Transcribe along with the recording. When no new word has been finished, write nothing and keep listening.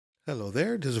Hello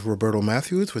there, this is Roberto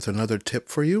Matthews with another tip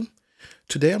for you.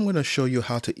 Today I'm going to show you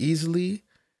how to easily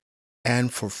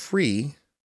and for free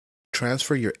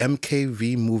transfer your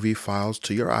MKV movie files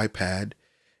to your iPad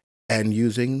and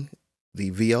using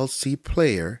the VLC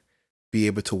player be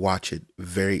able to watch it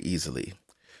very easily.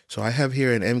 So I have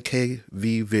here an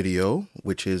MKV video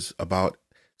which is about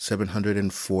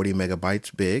 740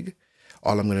 megabytes big.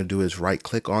 All I'm going to do is right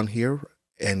click on here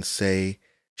and say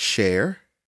share.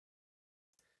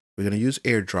 We're going to use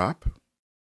Airdrop,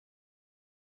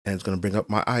 and it's going to bring up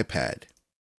my iPad.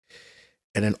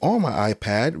 And then on my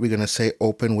iPad, we're going to say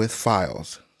open with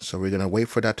files. So we're going to wait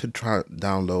for that to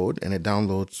download, and it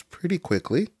downloads pretty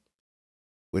quickly,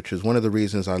 which is one of the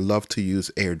reasons I love to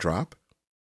use Airdrop.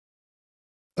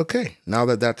 Okay, now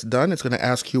that that's done, it's going to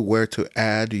ask you where to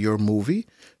add your movie.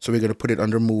 So we're going to put it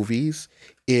under movies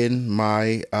in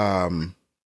my on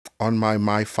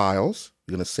my files.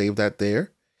 We're going to save that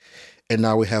there. And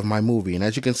now we have my movie. And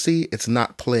as you can see, it's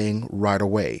not playing right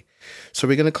away. So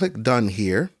we're going to click done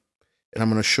here. And I'm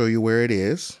going to show you where it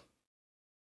is.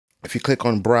 If you click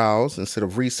on browse instead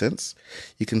of recents,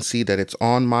 you can see that it's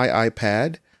on my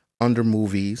iPad, under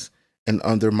movies, and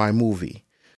under my movie.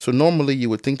 So normally you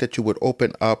would think that you would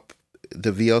open up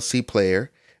the VLC player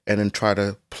and then try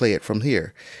to play it from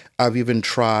here. I've even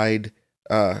tried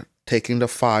taking the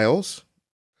files,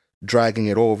 dragging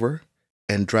it over,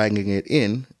 and dragging it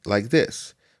in like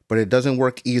this, but it doesn't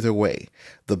work either way.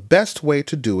 The best way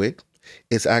to do it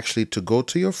is actually to go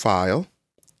to your file,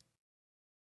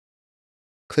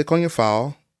 click on your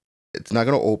file, it's not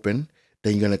going to open,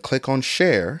 then you're going to click on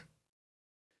share,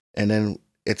 and then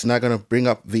it's not going to bring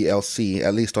up VLC,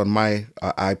 at least on my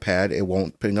iPad, it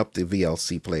won't bring up the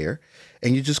VLC player,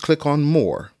 and you just click on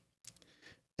more.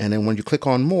 And then when you click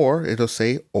on more, it'll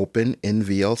say open in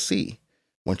VLC.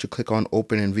 Once you click on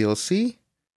open in VLC,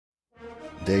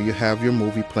 there you have your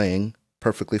movie playing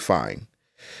perfectly fine.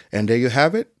 And there you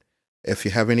have it. If you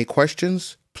have any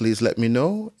questions, please let me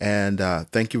know. And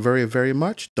thank you very, very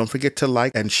much. Don't forget to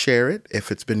like and share it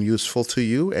if it's been useful to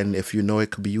you and if you know it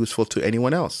could be useful to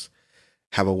anyone else.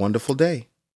 Have a wonderful day.